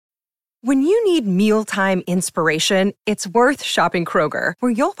When you need mealtime inspiration, it's worth shopping Kroger,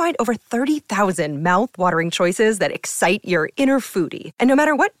 where you'll find over 30,000 mouth-watering choices that excite your inner foodie. And no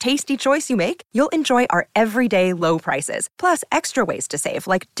matter what tasty choice you make, you'll enjoy our everyday low prices, plus extra ways to save,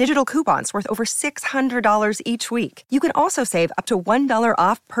 like digital coupons worth over $600 each week. You can also save up to $1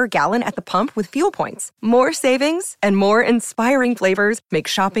 off per gallon at the pump with fuel points. More savings and more inspiring flavors make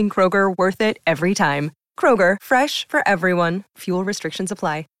shopping Kroger worth it every time. Kroger, fresh for everyone. Fuel restrictions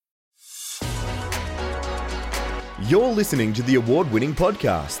apply. You're listening to the award-winning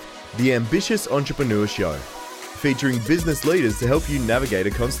podcast, The Ambitious Entrepreneur Show, featuring business leaders to help you navigate a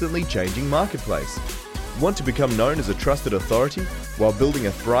constantly changing marketplace. Want to become known as a trusted authority while building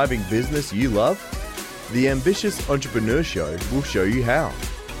a thriving business you love? The Ambitious Entrepreneur Show will show you how.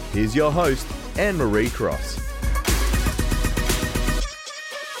 Here's your host, Anne-Marie Cross.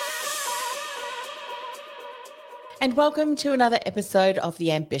 And welcome to another episode of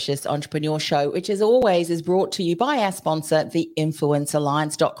the Ambitious Entrepreneur Show, which as always is brought to you by our sponsor,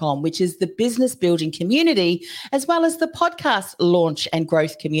 theinfluencealliance.com, which is the business building community, as well as the podcast launch and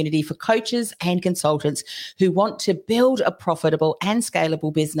growth community for coaches and consultants who want to build a profitable and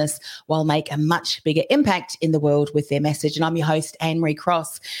scalable business while make a much bigger impact in the world with their message. And I'm your host, Anne-Marie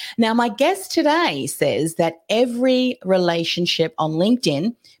Cross. Now, my guest today says that every relationship on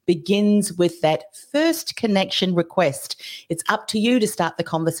LinkedIn begins with that first connection request. It's up to you to start the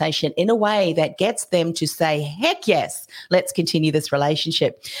conversation in a way that gets them to say, heck yes, let's continue this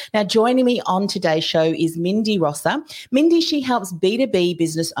relationship. Now, joining me on today's show is Mindy Rosser. Mindy, she helps B2B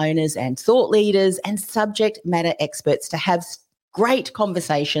business owners and thought leaders and subject matter experts to have great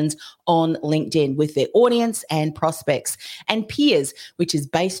conversations on LinkedIn with their audience and prospects and peers, which is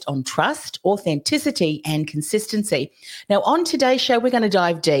based on trust, authenticity, and consistency. Now, on today's show, we're going to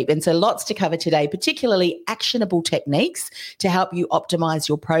dive deep. And so lots to cover today, particularly actionable techniques to help you optimize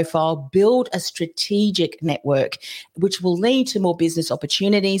your profile, build a strategic network, which will lead to more business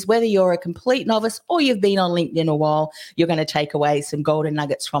opportunities. Whether you're a complete novice or you've been on LinkedIn a while, you're going to take away some golden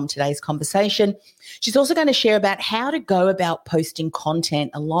nuggets from today's conversation. She's also going to share about how to go about posting content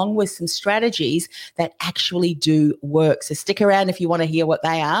along with some strategies that actually do work. So stick around if you want to hear what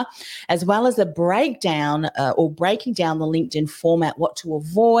they are, as well as a breakdown breaking down the LinkedIn format, what to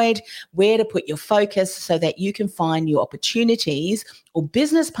avoid, where to put your focus so that you can find your opportunities or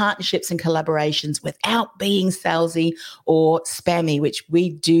business partnerships and collaborations without being salesy or spammy, which we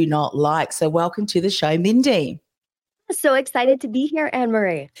do not like. So welcome to the show, Mindy. So excited to be here,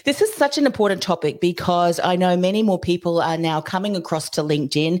 Anne-Marie. This is such an important topic because I know many more people are now coming across to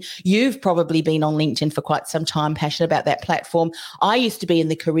LinkedIn. You've probably been on LinkedIn for quite some time, passionate about that platform. I used to be in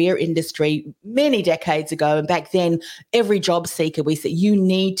the career industry many decades ago. And back then, every job seeker, we said you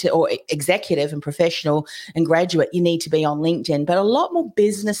need to, or executive and professional and graduate, you need to be on LinkedIn. But a lot more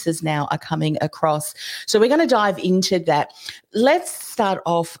businesses now are coming across. So we're going to dive into that. Let's start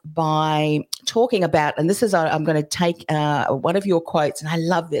off by talking about, and this is, I'm going to take one of your quotes, and I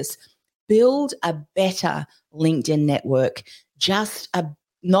love this: build a better LinkedIn network,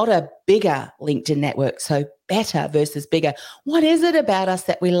 not a bigger LinkedIn network. So better versus bigger. What is it about us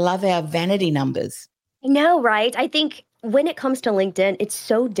that we love our vanity numbers? I know, right? I think when it comes to LinkedIn, it's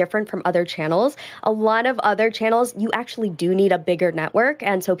so different from other channels. A lot of other channels, you actually do need a bigger network.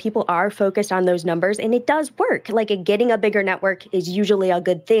 And so people are focused on those numbers, and it does work. Like getting a bigger network is usually a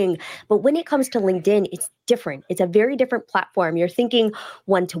good thing. But when it comes to LinkedIn, it's different. It's a very different platform. You're thinking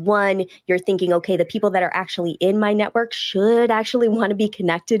one-to-one. You're thinking, okay, the people that are actually in my network should actually want to be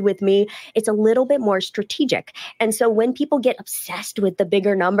connected with me. It's a little bit more strategic. And so when people get obsessed with the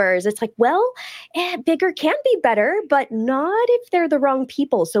bigger numbers, it's like, well, bigger can be better, but not if they're the wrong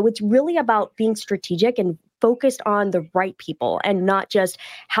people. So it's really about being strategic and focused on the right people and not just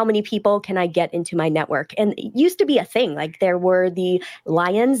how many people can I get into my network. And it used to be a thing. Like there were the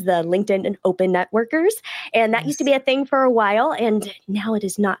Lions, the LinkedIn and Open Networkers, and that used to be a thing for a while. And now it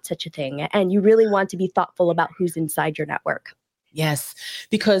is not such a thing. And you really want to be thoughtful about who's inside your network. Yes,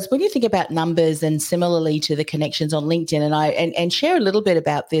 because when you think about numbers and similarly to the connections on LinkedIn, and share a little bit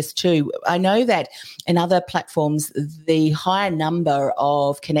about this too. I know that in other platforms, the higher number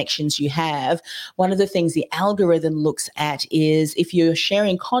of connections you have, one of the things the algorithm looks at is if you're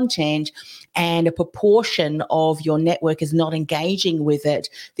sharing content and a proportion of your network is not engaging with it,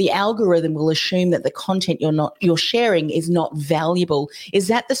 the algorithm will assume that the content you're sharing is not valuable. Is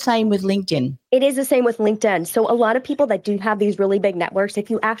that the same with LinkedIn? It is the same with LinkedIn. So a lot of people that do have these really big networks, if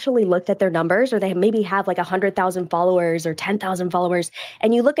you actually looked at their numbers, or they maybe have like 100,000 followers or 10,000 followers,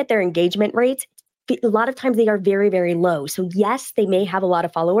 and you look at their engagement rates, a lot of times they are very, very low. So yes, they may have a lot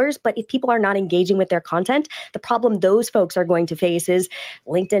of followers, but if people are not engaging with their content, the problem those folks are going to face is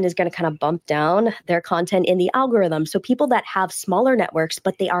LinkedIn is going to kind of bump down their content in the algorithm. So people that have smaller networks,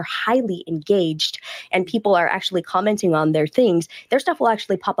 but they are highly engaged and people are actually commenting on their things, their stuff will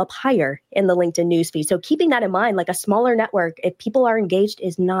actually pop up higher in the LinkedIn newsfeed. So keeping that in mind, like a smaller network, if people are engaged,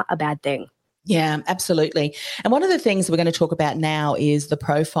 is not a bad thing. Yeah, absolutely. And one of the things we're going to talk about now is the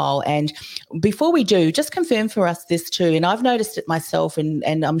profile. And before we do, just confirm for us this too. And I've noticed it myself, and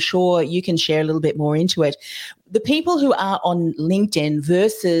I'm sure you can share a little bit more into it. The people who are on LinkedIn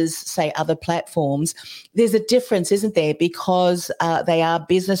versus, say, other platforms, there's a difference, isn't there? Because they are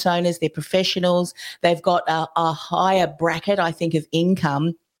business owners, they're professionals, they've got a higher bracket, I think, of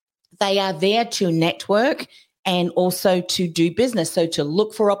income. They are there to network and also to do business. So to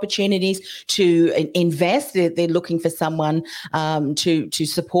look for opportunities, to invest, they're looking for someone to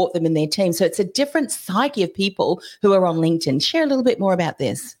support them in their team. So it's a different psyche of people who are on LinkedIn. Share a little bit more about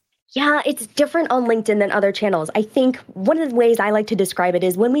this. Yeah, it's different on LinkedIn than other channels. I think one of the ways I like to describe it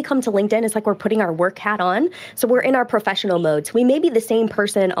is when we come to LinkedIn, it's like we're putting our work hat on. So we're in our professional mode. So we may be the same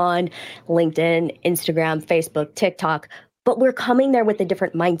person on LinkedIn, Instagram, Facebook, TikTok, but we're coming there with a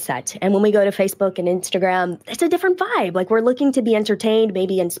different mindset. And when we go to Facebook and Instagram, it's a different vibe. Like we're looking to be entertained,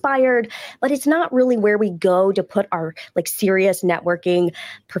 maybe inspired, but it's not really where we go to put our like serious networking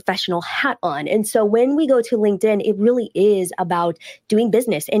professional hat on. And so when we go to LinkedIn, it really is about doing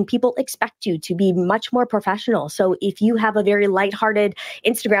business and people expect you to be much more professional. So if you have a very lighthearted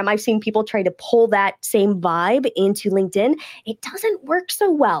Instagram, I've seen people try to pull that same vibe into LinkedIn. It doesn't work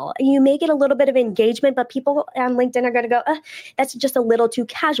so well. You may get a little bit of engagement, but people on LinkedIn are going to go, that's just a little too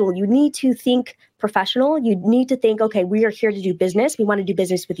casual. You need to think professional. You need to think, okay, we are here to do business. We want to do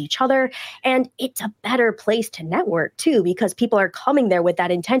business with each other. And it's a better place to network too, because people are coming there with that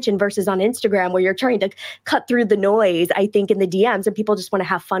intention versus on Instagram where you're trying to cut through the noise, I think, in the DMs, and people just want to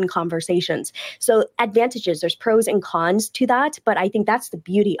have fun conversations. So advantages, there's pros and cons to that, but I think that's the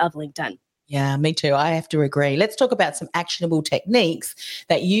beauty of LinkedIn. Yeah, me too. I have to agree. Let's talk about some actionable techniques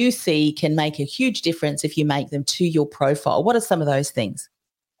that you see can make a huge difference if you make them to your profile. What are some of those things?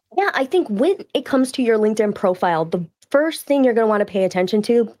 Yeah, I think when it comes to your LinkedIn profile, the first thing you're going to want to pay attention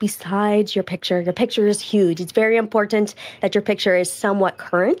to besides your picture is huge. It's very important that your picture is somewhat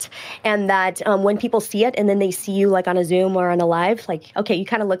current and that when people see it and then they see you like on a Zoom or on a live, like, okay, you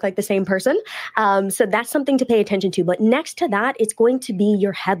kind of look like the same person. So that's something to pay attention to. But next to that, it's going to be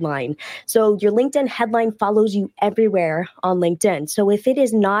your headline. So your LinkedIn headline follows you everywhere on LinkedIn. So if it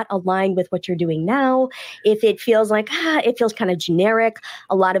is not aligned with what you're doing now, if it feels like, it feels kind of generic,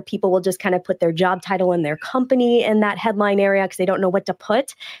 a lot of people will just kind of put their job title in their company in that headline area because they don't know what to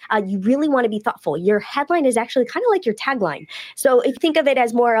put. You really want to be thoughtful. Your headline is actually kind of like your tagline. So if you think of it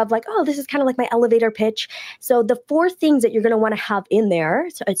as more of like, oh, this is kind of like my elevator pitch. So the 4 things that you're going to want to have in there,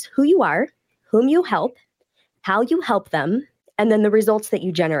 so it's who you are, whom you help, how you help them, and then the results that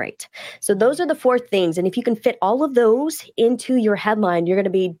you generate. So those are the 4 things. And if you can fit all of those into your headline, you're going to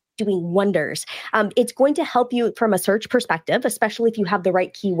be doing wonders. It's going to help you from a search perspective, especially if you have the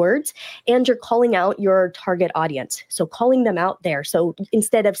right keywords and you're calling out your target audience. So calling them out there. So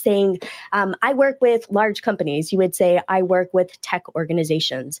instead of saying, I work with large companies, you would say, I work with tech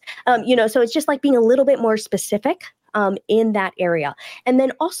organizations. So it's just like being a little bit more specific in that area. And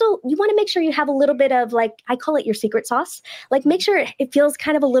then also you want to make sure you have a little bit of like, I call it your secret sauce. Like make sure it feels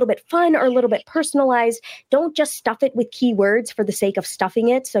kind of a little bit fun or a little bit personalized. Don't just stuff it with keywords for the sake of stuffing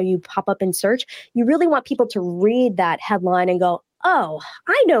it so you pop up in search. You really want people to read that headline and go, oh,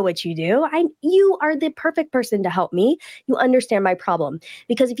 I know what you do. You are the perfect person to help me. You understand my problem.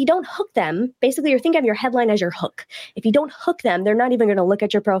 Because if you don't hook them, basically you're thinking of your headline as your hook. If you don't hook them, they're not even going to look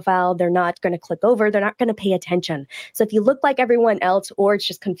at your profile. They're not going to click over. They're not going to pay attention. So if you look like everyone else or it's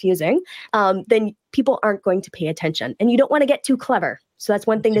just confusing, then people aren't going to pay attention. And you don't want to get too clever. So that's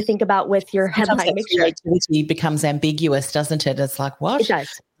one thing to think about with your headline. Make sure creativity becomes ambiguous, doesn't it? It's like, what? It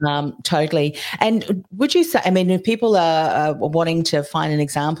does. Totally. And would you say, I mean, if people are wanting to find an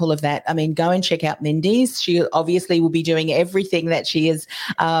example of that, I mean, go and check out Mindy's. She obviously will be doing everything that she is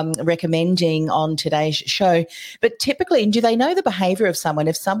recommending on today's show. But typically, do they know the behavior of someone?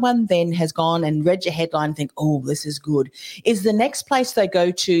 If someone then has gone and read your headline and think, oh, this is good, is the next place they go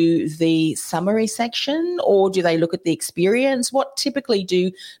to the summary section or do they look at the experience? What typically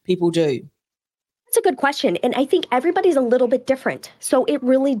do people do? That's a good question. And I think everybody's a little bit different. So it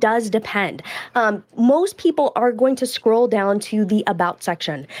really does depend. Most people are going to scroll down to the About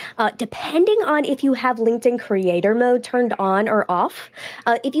section. Depending on if you have LinkedIn Creator Mode turned on or off.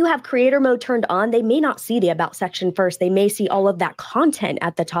 If you have Creator Mode turned on, they may not see the About section first. They may see all of that content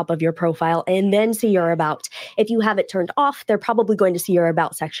at the top of your profile and then see your About. If you have it turned off, they're probably going to see your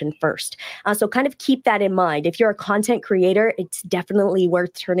About section first. So kind of keep that in mind. If you're a content creator, it's definitely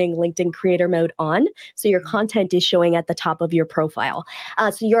worth turning LinkedIn Creator Mode on, so your content is showing at the top of your profile.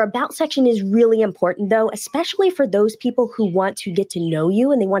 So your About section is really important, though, especially for those people who want to get to know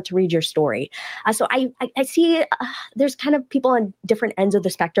you and they want to read your story. So I see there's kind of people on different ends of the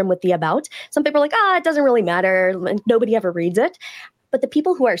spectrum with the About. Some people are like, it doesn't really matter. Nobody ever reads it. But the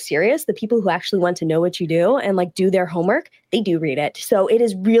people who are serious, the people who actually want to know what you do and like do their homework, they do read it. So it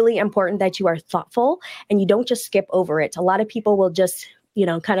is really important that you are thoughtful and you don't just skip over it. A lot of people will just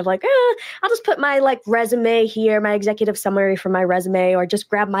kind of like, I'll just put my like resume here, my executive summary from my resume, or just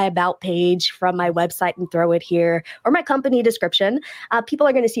grab my About page from my website and throw it here, or my company description. People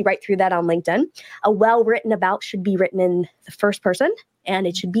are going to see right through that on LinkedIn. A well-written About should be written in the first person, and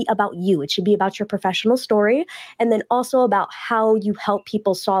it should be about you. It should be about your professional story, and then also about how you help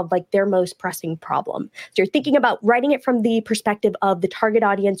people solve like their most pressing problem. So you're thinking about writing it from the perspective of the target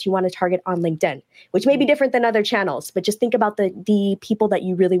audience you want to target on LinkedIn, which may be different than other channels, but just think about the people that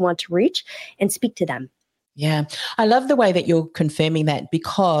you really want to reach and speak to them. Yeah, I love the way that you're confirming that,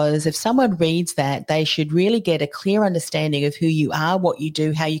 because if someone reads that, they should really get a clear understanding of who you are, what you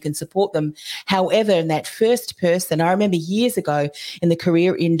do, how you can support them. However, in that first person, I remember years ago in the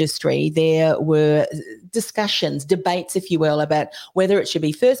career industry, there were discussions, debates, if you will, about whether it should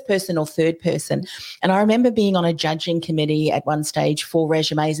be first person or third person. And I remember being on a judging committee at one stage for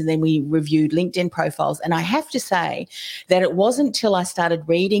resumes, and then we reviewed LinkedIn profiles. And I have to say that it wasn't until I started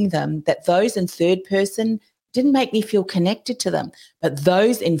reading them that those in third person didn't make me feel connected to them. But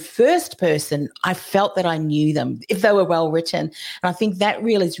those in first person, I felt that I knew them if they were well written. And I think that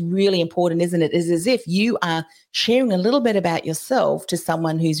really is really important, isn't it? It's as if you are sharing a little bit about yourself to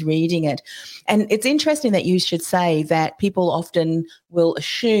someone who's reading it. And it's interesting that you should say that people often will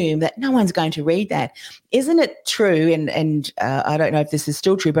assume that no one's going to read that. Isn't it true? And I don't know if this is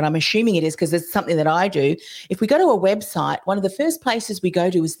still true, but I'm assuming it is because it's something that I do. If we go to a website, one of the first places we go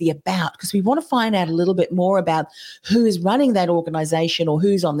to is the About, because we want to find out a little bit more about who is running that organization or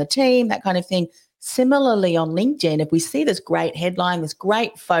who's on the team, that kind of thing. Similarly, on LinkedIn, if we see this great headline, this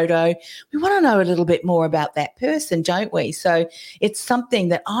great photo, we want to know a little bit more about that person, don't we? So it's something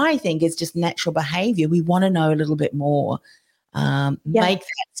that I think is just natural behavior. We want to know a little bit more. Make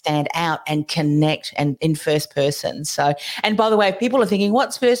that stand out and connect and in first person. So, and by the way, if people are thinking,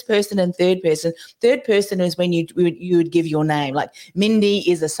 what's first person and third person? Third person is when you would give your name, like Mindy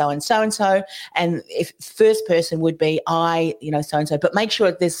is a so-and-so, and if first person would be I, so-and-so, but make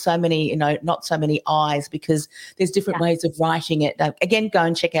sure there's so many, not so many I's, because there's different ways of writing it. Again, go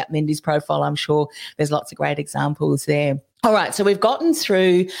and check out Mindy's profile. I'm sure there's lots of great examples there. All right. So we've gotten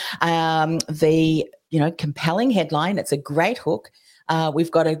through the compelling headline. It's a great hook.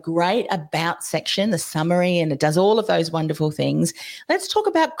 We've got a great About section, the summary, and it does all of those wonderful things. Let's talk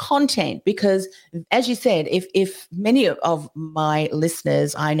about content, because as you said, if many of my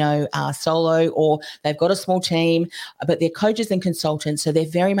listeners I know are solo or they've got a small team, but they're coaches and consultants, so they're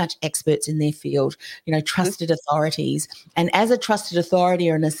very much experts in their field, trusted authorities. And as a trusted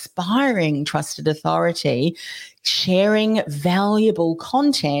authority or an aspiring trusted authority, sharing valuable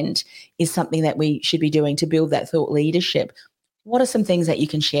content is something that we should be doing to build that thought leadership. What are some things that you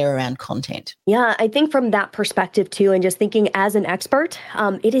can share around content? Yeah, I think from that perspective too, and just thinking as an expert,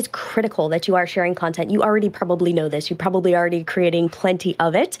 it is critical that you are sharing content. You already probably know this. You're probably already creating plenty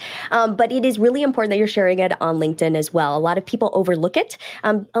of it. But it is really important that you're sharing it on LinkedIn as well. A lot of people overlook it.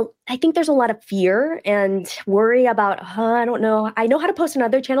 I think there's a lot of fear and worry about, I don't know. I know how to post on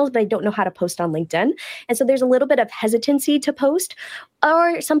other channels, but I don't know how to post on LinkedIn. And so there's a little bit of hesitancy to post.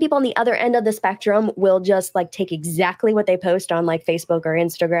 Or some people on the other end of the spectrum will just like take exactly what they post on like Facebook or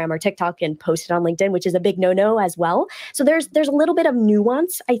Instagram or TikTok and post it on LinkedIn, which is a big no-no as well. So there's a little bit of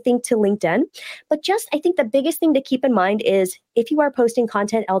nuance, I think, to LinkedIn. But I think the biggest thing to keep in mind is if you are posting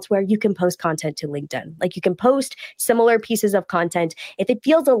content elsewhere, you can post content to LinkedIn. Like you can post similar pieces of content. If it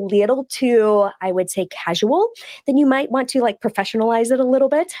feels a little too, I would say, casual, then you might want to like professionalize it a little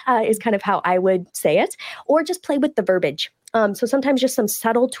bit, is kind of how I would say it, or just play with the verbiage. So sometimes just some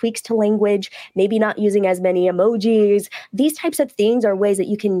subtle tweaks to language, maybe not using as many emojis. These types of things are ways that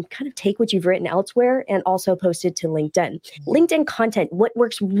you can kind of take what you've written elsewhere and also post it to LinkedIn. LinkedIn content, what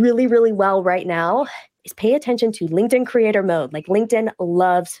works really, really well right now is pay attention to LinkedIn creator mode. Like LinkedIn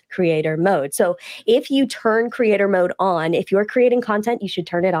loves creator mode. So if you turn creator mode on, if you're creating content, you should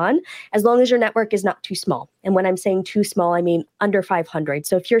turn it on as long as your network is not too small. And when I'm saying too small, I mean under 500.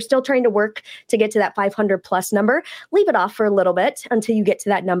 So if you're still trying to work to get to that 500 plus number, leave it off for a little bit until you get to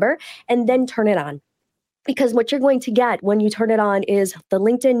that number and then turn it on. Because what you're going to get when you turn it on is the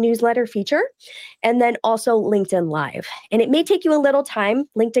LinkedIn newsletter feature and then also LinkedIn Live. And it may take you a little time.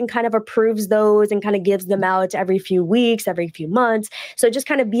 LinkedIn kind of approves those and kind of gives them out every few weeks, every few months. So just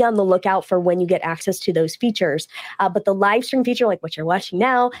kind of be on the lookout for when you get access to those features. But the live stream feature, like what you're watching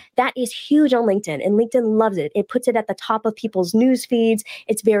now, that is huge on LinkedIn. And LinkedIn loves it. It puts it at the top of people's news feeds.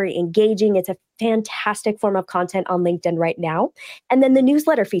 It's very engaging. It's a fantastic form of content on LinkedIn right now. And then the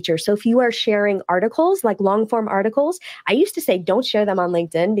newsletter feature. So if you are sharing articles, like long form articles, I used to say don't share them on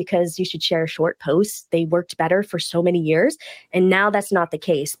LinkedIn because you should share short posts. They worked better for so many years. And now that's not the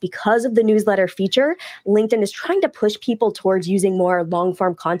case. Because of the newsletter feature, LinkedIn is trying to push people towards using more long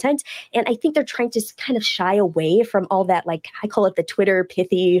form content. And I think they're trying to kind of shy away from all that, like I call it the Twitter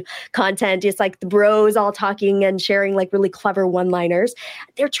pithy content. It's like the bros all talking and sharing like really clever one-liners.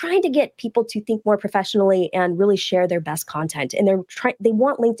 They're trying to get people to think more professionally and really share their best content. And they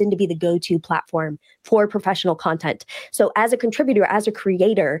want LinkedIn to be the go-to platform for professional content. So as a contributor, as a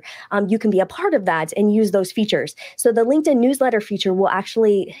creator, you can be a part of that and use those features. So the LinkedIn newsletter feature will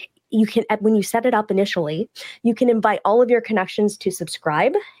actually, you can, when you set it up initially, you can invite all of your connections to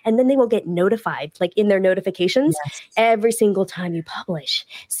subscribe, and then they will get notified, like in their notifications, every single time you publish.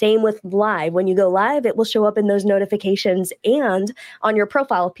 Same with live. When you go live, it will show up in those notifications and on your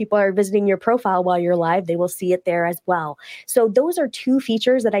profile. If people are visiting your profile while you're live, they will see it there as well. So those are two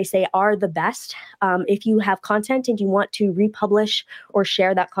features that I say are the best. If you have content and you want to republish or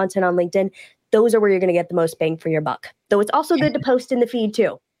share that content on LinkedIn, those are where you're going to get the most bang for your buck. Though it's also good to post in the feed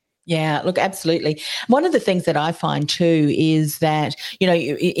too. Yeah, look, absolutely. One of the things that I find too is that,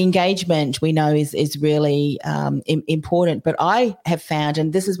 engagement we know is really important. But I have found,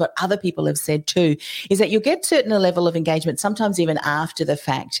 and this is what other people have said too, is that you'll get certain level of engagement, sometimes even after the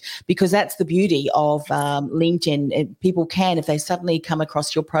fact, because that's the beauty of LinkedIn. People can, if they suddenly come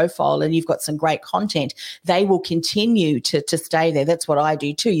across your profile and you've got some great content, they will continue to stay there. That's what I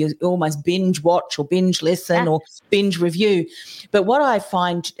do too. You almost binge watch or binge listen or binge review. But what I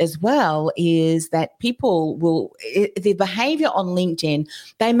find as well is that people will, the behavior on LinkedIn,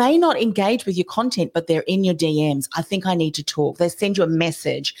 they may not engage with your content, but they're in your DMs. I think I need to talk. They send you a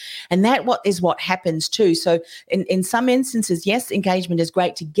message. And that is what happens too. So in some instances, yes, engagement is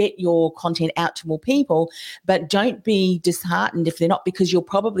great to get your content out to more people, but don't be disheartened if they're not, because you'll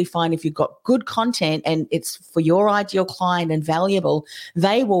probably find if you've got good content and it's for your ideal client and valuable,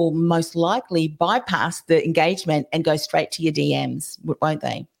 they will most likely bypass the engagement and go straight to your DMs, won't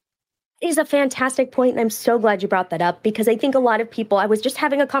they? Is a fantastic point, and I'm so glad you brought that up, because I think a lot of people, I was just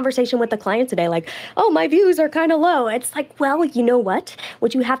having a conversation with a client today, like, oh, my views are kind of low. It's like, well, you know what?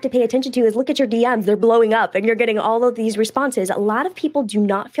 What you have to pay attention to is look at your DMs. They're blowing up and you're getting all of these responses. A lot of people do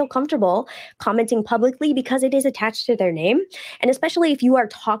not feel comfortable commenting publicly because it is attached to their name. And especially if you are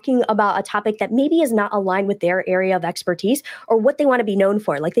talking about a topic that maybe is not aligned with their area of expertise or what they want to be known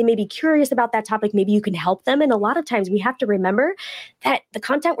for. Like they may be curious about that topic. Maybe you can help them. And a lot of times we have to remember that the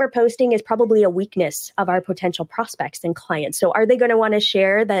content we're posting is probably a weakness of our potential prospects and clients. So are they going to want to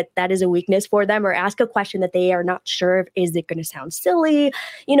share that is a weakness for them, or ask a question that they are not sure of? Is it going to sound silly?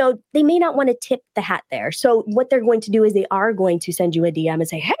 They may not want to tip the hat there. So what they're going to do is they are going to send you a DM and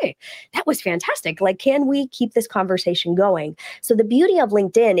say, hey, that was fantastic. Like, can we keep this conversation going? So the beauty of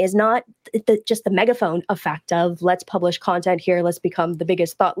LinkedIn is not just the megaphone effect of let's publish content here, let's become the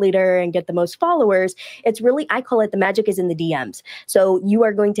biggest thought leader and get the most followers. It's really, I call it, the magic is in the DMs. So you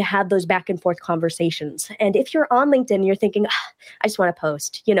are going to have those back and forth conversations. And if you're on LinkedIn, you're thinking, I just want to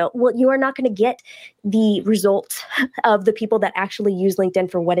post, well, you are not going to get the results of the people that actually use LinkedIn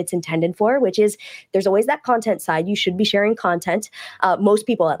for what it's intended for, which is there's always that content side. You should be sharing content. Most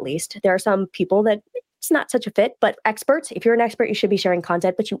people, at least. There are some people that it's not such a fit, but experts, if you're an expert, you should be sharing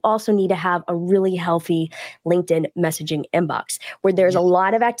content, but you also need to have a really healthy LinkedIn messaging inbox where there's a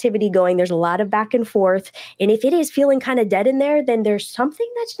lot of activity going. There's a lot of back and forth. And if it is feeling kind of dead in there, then there's something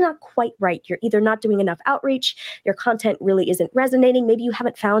that's not quite right. You're either not doing enough outreach, your content really isn't resonating. Maybe you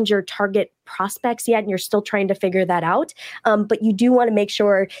haven't found your target prospects yet and you're still trying to figure that out. But you do want to make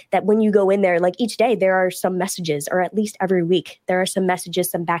sure that when you go in there, like each day, there are some messages, or at least every week, there are some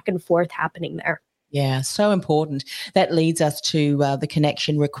messages, some back and forth happening there. Yeah, so important. That leads us to the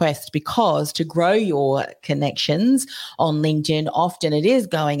connection request, because to grow your connections on LinkedIn, often it is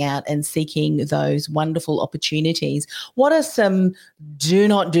going out and seeking those wonderful opportunities. What are some do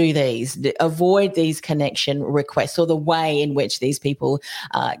not do these, avoid these connection requests, or the way in which these people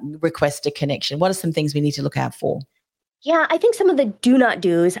request a connection? What are some things we need to look out for? Yeah, I think some of the do not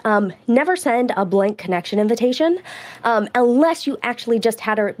do's, never send a blank connection invitation unless you actually just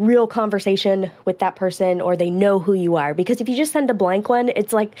had a real conversation with that person or they know who you are. Because if you just send a blank one,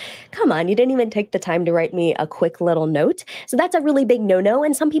 it's like, come on, you didn't even take the time to write me a quick little note. So that's a really big no-no.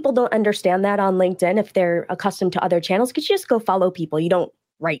 And some people don't understand that on LinkedIn if they're accustomed to other channels, because you just go follow people. You don't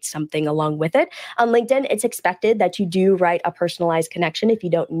write something along with it. On LinkedIn, it's expected that you do write a personalized connection if you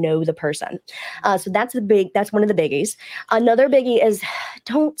don't know the person. So that's one of the biggies. Another biggie is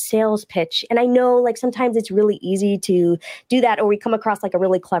don't sales pitch. And I know like sometimes it's really easy to do that, or we come across like a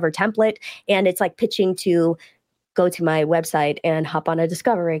really clever template and it's like pitching to go to my website and hop on a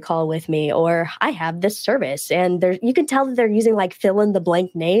discovery call with me, or I have this service. And you can tell that they're using like fill in the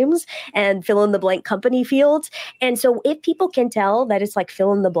blank names and fill in the blank company fields. And so if people can tell that it's like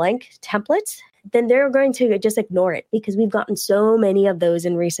fill in the blank templates, then they're going to just ignore it, because we've gotten so many of those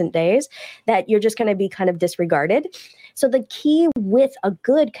in recent days that you're just going to be kind of disregarded. So the key with a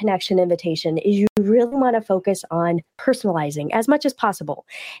good connection invitation is you really want to focus on personalizing as much as possible.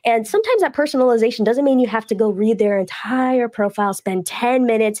 And sometimes that personalization doesn't mean you have to go read their entire profile, spend 10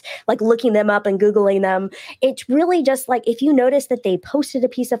 minutes like looking them up and Googling them. It's really just like if you notice that they posted a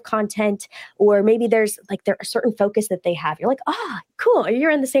piece of content, or maybe there's a certain focus that they have, you're like, cool,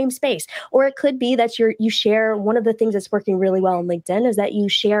 you're in the same space. Or it could be that you share one of the things that's working really well on LinkedIn is that you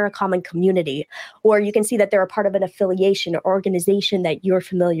share a common community, or you can see that they're a part of an affiliation or organization that you're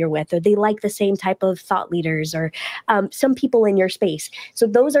familiar with, or they like the same type of thought leaders, or some people in your space. So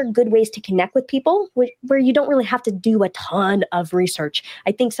those are good ways to connect with people where you don't really have to do a ton of research.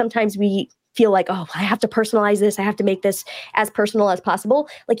 I think sometimes we feel like, I have to personalize this. I have to make this as personal as possible.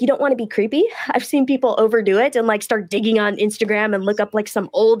 Like, you don't want to be creepy. I've seen people overdo it and like start digging on Instagram and look up like some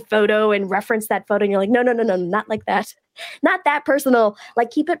old photo and reference that photo. And you're like, no, not like that. Not that personal. Like,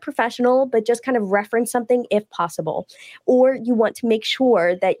 keep it professional, but just kind of reference something if possible. Or you want to make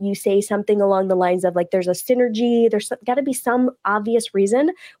sure that you say something along the lines of like, there's a synergy. There's got to be some obvious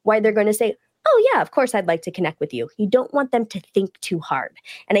reason why they're going to say, oh yeah, of course I'd like to connect with you. You don't want them to think too hard.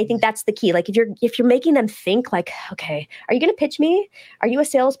 And I think that's the key. Like if you're making them think like, okay, are you going to pitch me? Are you a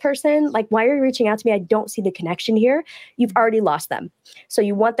salesperson? Like, why are you reaching out to me? I don't see the connection here. You've already lost them. So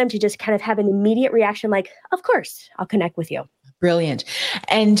you want them to just kind of have an immediate reaction like, of course, I'll connect with you. Brilliant.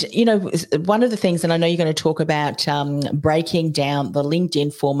 And, one of the things, and I know you're going to talk about breaking down the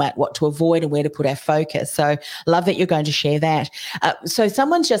LinkedIn format, what to avoid and where to put our focus. So love that you're going to share that. So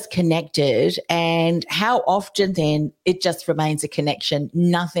someone's just connected, and how often then it just remains a connection?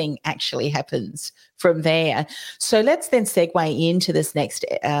 Nothing actually happens from there. So let's then segue into this next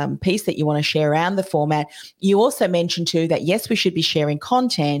piece that you want to share around the format. You also mentioned too that yes, we should be sharing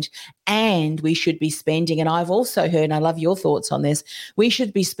content and we should be spending, and I've also heard, and I love your thoughts on this, we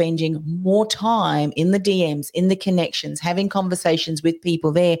should be spending more time in the DMs, in the connections, having conversations with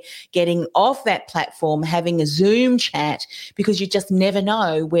people there, getting off that platform, having a Zoom chat, because you just never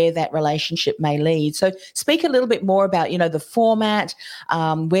know where that relationship may lead. So speak a little bit more about, the format,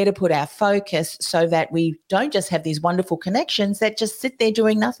 where to put our focus so that we don't just have these wonderful connections that just sit there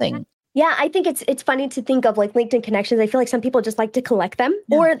doing nothing. Yeah, I think it's funny to think of like LinkedIn connections. I feel like some people just like to collect them,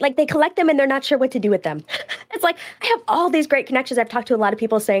 or like they collect them and they're not sure what to do with them. It's like, I have all these great connections. I've talked to a lot of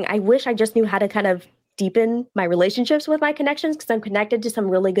people saying, I wish I just knew how to kind of deepen my relationships with my connections, because I'm connected to some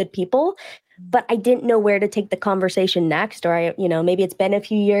really good people, but I didn't know where to take the conversation next, or maybe it's been a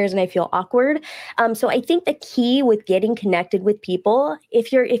few years and I feel awkward. So I think the key with getting connected with people,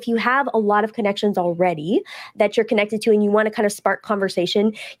 if you have a lot of connections already that you're connected to and you want to kind of spark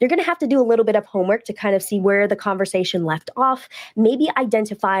conversation, you're going to have to do a little bit of homework to kind of see where the conversation left off. Maybe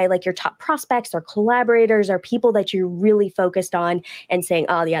identify like your top prospects or collaborators or people that you're really focused on and saying,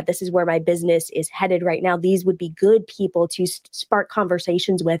 oh yeah, this is where my business is headed right now. These would be good people to spark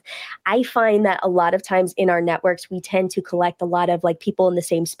conversations with. I find that a lot of times in our networks, we tend to collect a lot of like people in the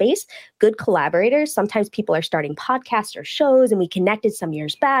same space, good collaborators. Sometimes people are starting podcasts or shows, and we connected some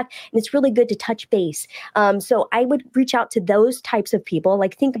years back, and it's really good to touch base. So I would reach out to those types of people.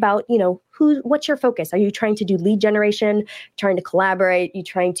 Like, think about, what's your focus? Are you trying to do lead generation, trying to collaborate? You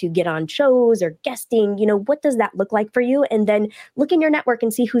trying to get on shows or guesting? What does that look like for you? And then look in your network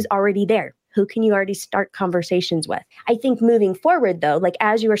and see who's already there. Who can you already start conversations with? I think moving forward, though, like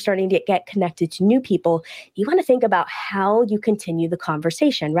as you are starting to get connected to new people, you want to think about how you continue the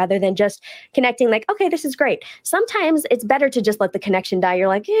conversation rather than just connecting like, okay, this is great. Sometimes it's better to just let the connection die. You're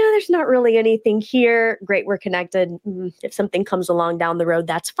like, yeah, there's not really anything here. Great, we're connected. If something comes along down the road,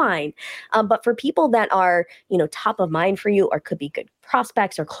 that's fine. But for people that are, top of mind for you or could be good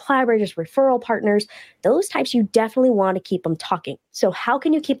prospects or collaborators, referral partners, those types, you definitely want to keep them talking. So how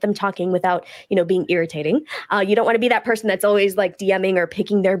can you keep them talking without, being irritating? You don't want to be that person that's always like DMing or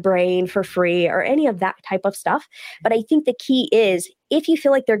picking their brain for free or any of that type of stuff. But I think the key is if you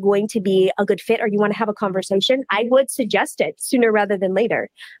feel like they're going to be a good fit or you want to have a conversation, I would suggest it sooner rather than later.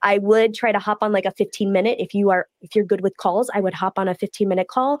 I would try to hop on like a 15-minute. If you're good with calls, I would hop on a 15-minute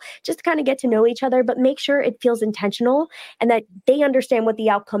call just to kind of get to know each other, but make sure it feels intentional and that they understand what the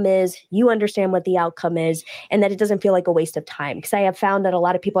outcome is, you understand what the outcome is, and that it doesn't feel like a waste of time. Because I have found that a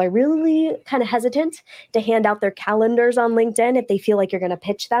lot of people are really kind of hesitant to hand out their calendars on LinkedIn if they feel like you're going to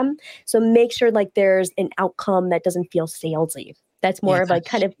pitch them. So make sure like there's an outcome that doesn't feel salesy. That's more of a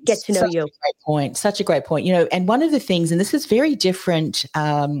kind of get to know you. Such a great point. And one of the things, and this is very different,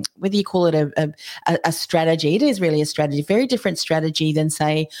 whether you call it a strategy, it is really a strategy, very different strategy than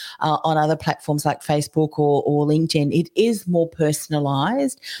say on other platforms like Facebook or LinkedIn. It is more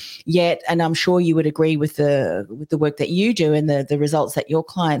personalized yet, and I'm sure you would agree with the work that you do and the results that your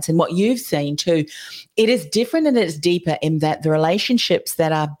clients and what you've seen too. It is different and it's deeper in that the relationships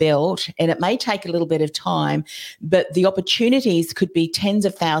that are built, and it may take a little bit of time, but the opportunities could be tens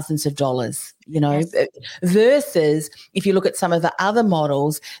of thousands of dollars, yes. Versus if you look at some of the other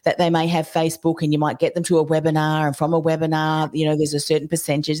models that they may have Facebook and you might get them to a webinar, and from a webinar, there's a certain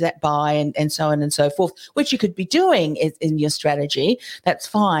percentage that buy and so on and so forth, which you could be doing in your strategy. That's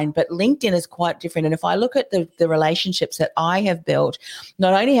fine. But LinkedIn is quite different. And if I look at the relationships that I have built,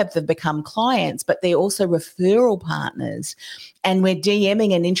 not only have they become clients, but they're also referral partners. And we're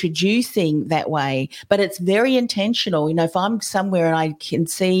DMing and introducing that way, but it's very intentional. If I'm somewhere and I can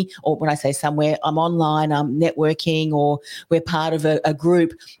see, or when I say somewhere, I'm online, I'm networking, or we're part of a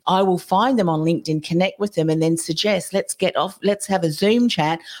group, I will find them on LinkedIn, connect with them, and then suggest, let's have a Zoom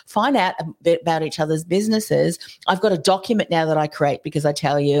chat, find out a bit about each other's businesses. I've got a document now that I create because I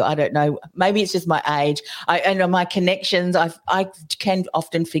tell you, I don't know, maybe it's just my age. And my connections, I can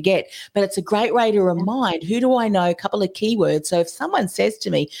often forget, but it's a great way to remind, who do I know, a couple of keywords. So if someone says to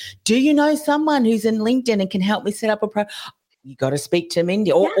me, do you know someone who's in LinkedIn and can help me set up a you got to speak to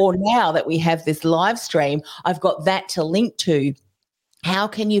Mindy. Or now that we have this live stream, I've got that to link to. How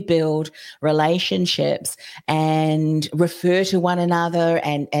can you build relationships and refer to one another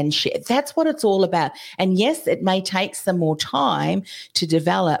and share? That's what it's all about. And yes, it may take some more time to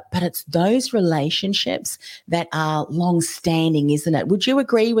develop, but it's those relationships that are long-standing, isn't it? Would you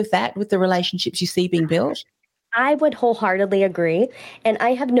agree with that, with the relationships you see being built? I would wholeheartedly agree. And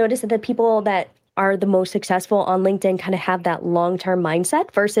I have noticed that the people that are the most successful on LinkedIn kind of have that long-term mindset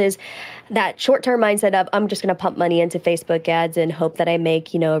versus that short-term mindset of I'm just going to pump money into Facebook ads and hope that I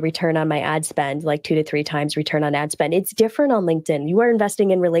make, a return on my ad spend, like 2 to 3 times return on ad spend. It's different on LinkedIn. You are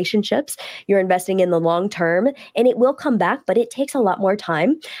investing in relationships, you're investing in the long term, and it will come back, but it takes a lot more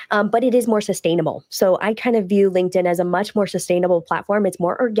time, but it is more sustainable. So I kind of view LinkedIn as a much more sustainable platform. It's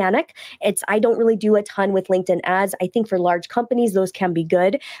more organic. I don't really do a ton with LinkedIn ads. I think for large companies, those can be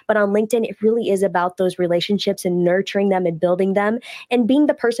good, but on LinkedIn, it really is about those relationships and nurturing them and building them and being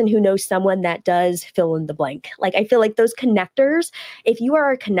the person who knows someone that does fill in the blank. Like, I feel like those connectors, if you are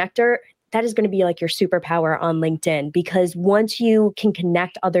a connector, that is going to be like your superpower on LinkedIn, because once you can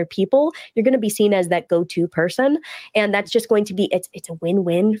connect other people, you're going to be seen as that go-to person. And that's just going to be, it's a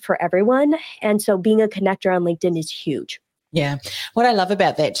win-win for everyone. And so being a connector on LinkedIn is huge. Yeah. What I love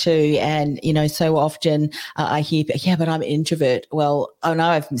about that too, and, so often I hear, but I'm an introvert. Well, I know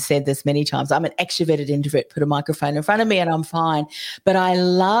I've said this many times. I'm an extroverted introvert. Put a microphone in front of me and I'm fine. But I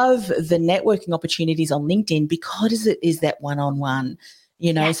love the networking opportunities on LinkedIn because it is that one-on-one.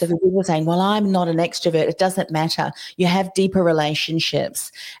 Yes. So for people saying, well, I'm not an extrovert, it doesn't matter. You have deeper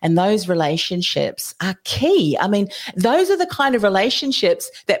relationships, and those relationships are key. I mean, those are the kind of relationships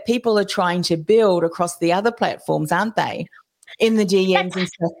that people are trying to build across the other platforms, aren't they? In the DMs and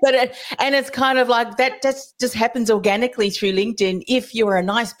stuff. And it's kind of like that just happens organically through LinkedIn if you're a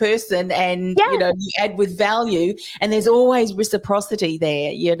nice person and, you add with value, and there's always reciprocity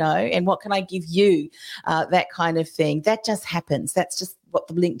there, and what can I give you, that kind of thing. That just happens. That's just what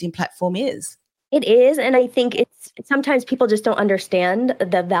the LinkedIn platform is. It is. And I think it's sometimes people just don't understand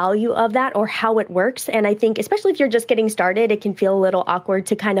the value of that or how it works. And I think, especially if you're just getting started, it can feel a little awkward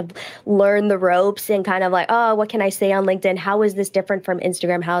to kind of learn the ropes and kind of like, oh, what can I say on LinkedIn? How is this different from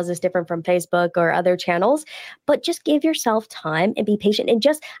Instagram? How is this different from Facebook or other channels? But just give yourself time and be patient. And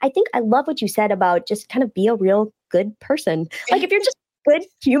just, I think I love what you said about just kind of be a real good person. Like if you're just good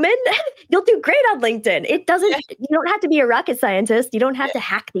human, you'll do great on LinkedIn. You don't have to be a rocket scientist. You don't have to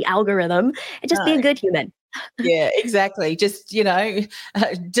hack the algorithm. Just be a good human. Yeah, exactly. Just,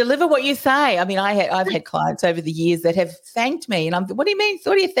 deliver what you say. I mean, I've had clients over the years that have thanked me, and what do you mean?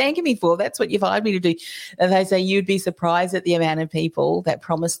 What are you thanking me for? That's what you've hired me to do. And they say, you'd be surprised at the amount of people that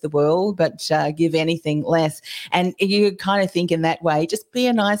promise the world but give anything less. And you kind of think in that way, just be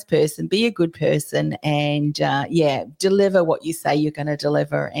a nice person, be a good person, and deliver what you say you're going to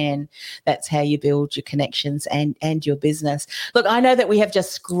deliver. And that's how you build your connections and your business. Look, I know that we have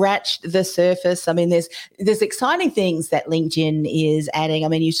just scratched the surface. I mean, there's exciting things that LinkedIn is adding. I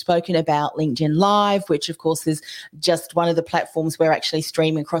mean, you've spoken about LinkedIn Live, which of course is just one of the platforms we're actually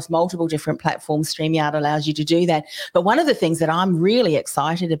streaming across multiple different platforms. StreamYard allows you to do that. But one of the things that I'm really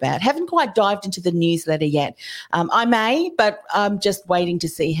excited about, haven't quite dived into the newsletter yet. I may, but I'm just waiting to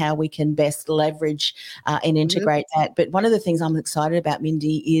see how we can best leverage and integrate that. But one of the things I'm excited about,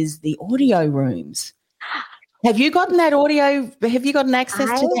 Mindy, is the audio rooms. Have you gotten that audio? Have you gotten access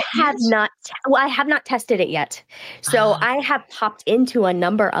to that? I have not tested it yet. So I have popped into a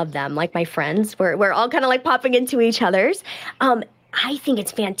number of them, like my friends. We're all kind of like popping into each other's. I think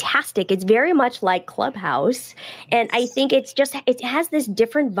it's fantastic. It's very much like Clubhouse. And I think it has this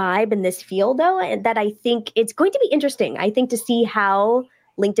different vibe and this feel, though, and that I think it's going to be interesting. I think to see how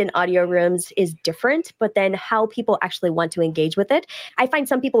LinkedIn audio rooms is different, but then how people actually want to engage with it. I find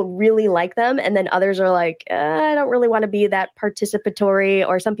some people really like them, and then others are like, I don't really want to be that participatory,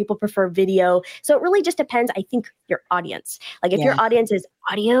 or some people prefer video. So it really just depends, I think, your audience. Like if your audience is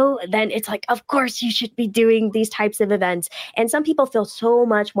audio, then it's like, of course you should be doing these types of events. And some people feel so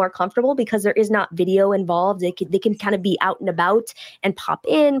much more comfortable because there is not video involved. They can kind of be out and about and pop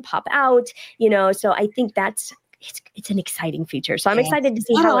in, pop out, so I think it's an exciting feature. So I'm excited to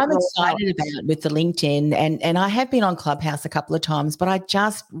see how I'm excited about it with the LinkedIn. And I have been on Clubhouse a couple of times, but I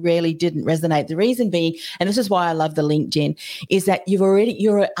just really didn't resonate. The reason being, and this is why I love the LinkedIn, is that you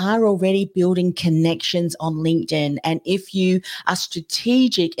are already building connections on LinkedIn. And if you are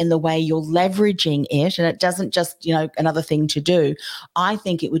strategic in the way you're leveraging it, and it doesn't just, another thing to do, I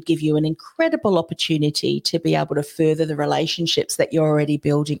think it would give you an incredible opportunity to be able to further the relationships that you're already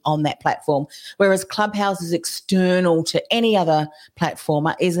building on that platform. Whereas Clubhouse is external to any other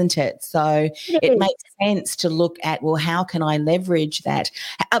platformer, isn't it? So it makes sense to look at, well, how can I leverage that?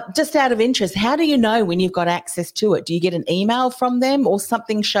 Just out of interest, how do you know when you've got access to it? Do you get an email from them or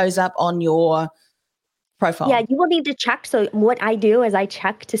something shows up on your profile? Yeah, you will need to check. So what I do is I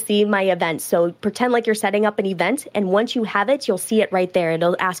check to see my events. So pretend like you're setting up an event, and once you have it, you'll see it right there.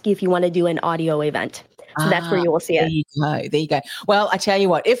 It'll ask you if you want to do an audio event. So that's where you will see it. There you go. Well, I tell you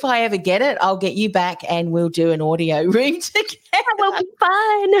what, if I ever get it, I'll get you back and we'll do an audio room together. That will be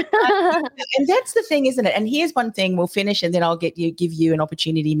fun. And that's the thing, isn't it? And here's one thing, we'll finish, and then I'll give you an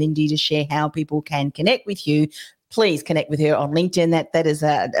opportunity, Mindy, to share how people can connect with you. Please connect with her on LinkedIn. That is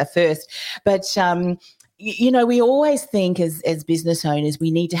a first. But we always think as business owners,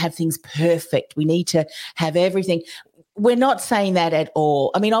 we need to have things perfect. We need to have everything. We're not saying that at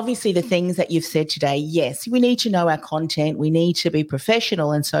all. I mean, obviously the things that you've said today, yes, we need to know our content. We need to be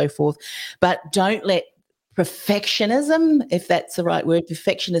professional and so forth, but don't let perfectionism, if that's the right word,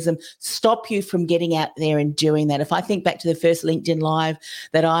 stop you from getting out there and doing that. If I think back to the first LinkedIn Live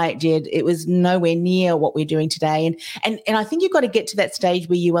that I did, it was nowhere near what we're doing today. And I think you've got to get to that stage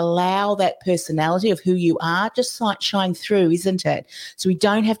where you allow that personality of who you are just shine through, isn't it? So we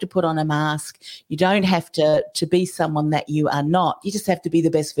don't have to put on a mask. You don't have to be someone that you are not. You just have to be the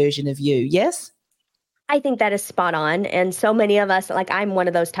best version of you. Yes? I think that is spot on. And so many of us, like I'm one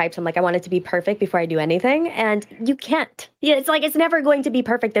of those types, I'm like, I want it to be perfect before I do anything. And you can't. Yeah, it's like, it's never going to be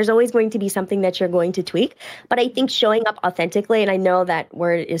perfect. There's always going to be something that you're going to tweak. But I think showing up authentically, and I know that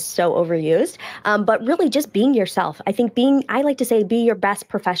word is so overused, but really just being yourself. I think I like to say, be your best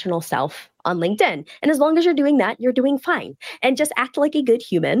professional self on LinkedIn. And as long as you're doing that, you're doing fine. And just act like a good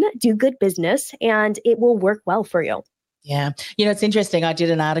human, do good business, and it will work well for you. Yeah. It's interesting. I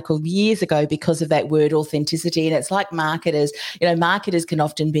did an article years ago because of that word authenticity. And it's like marketers. Marketers can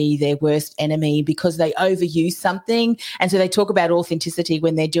often be their worst enemy because they overuse something. And so they talk about authenticity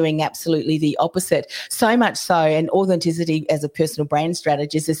when they're doing absolutely the opposite. So much so. And authenticity as a personal brand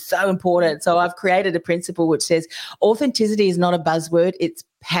strategist is so important. So I've created a principle which says authenticity is not a buzzword. It's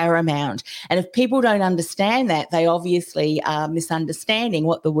paramount. And if people don't understand that, they obviously are misunderstanding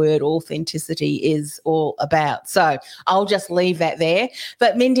what the word authenticity is all about. So I'll just leave that there.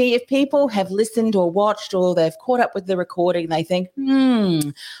 But Mindy, if people have listened or watched or they've caught up with the recording, they think,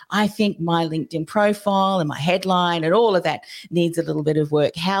 I think my LinkedIn profile and my headline and all of that needs a little bit of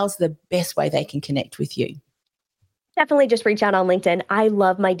work. How's the best way they can connect with you? Definitely just reach out on LinkedIn. I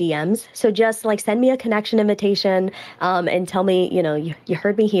love my DMs. So just like send me a connection invitation and tell me, you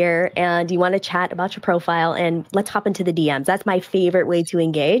heard me here and you want to chat about your profile, and let's hop into the DMs. That's my favorite way to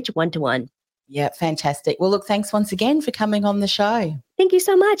engage one-to-one. Yeah, fantastic. Well, look, thanks once again for coming on the show. Thank you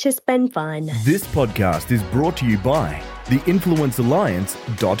so much. It's been fun. This podcast is brought to you by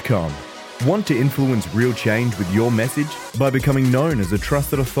theinfluencealliance.com. Want to influence real change with your message by becoming known as a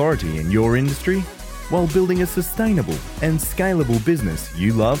trusted authority in your industry while building a sustainable and scalable business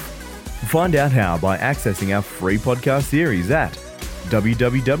you love? Find out how by accessing our free podcast series at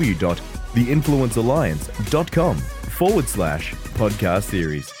www.theinfluencealliance.com/podcast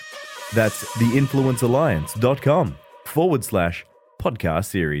series. That's theinfluencealliance.com/podcast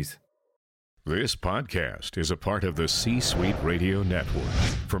series. This podcast is a part of the C-Suite Radio Network.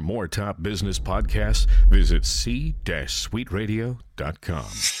 For more top business podcasts, visit c-suiteradio.com.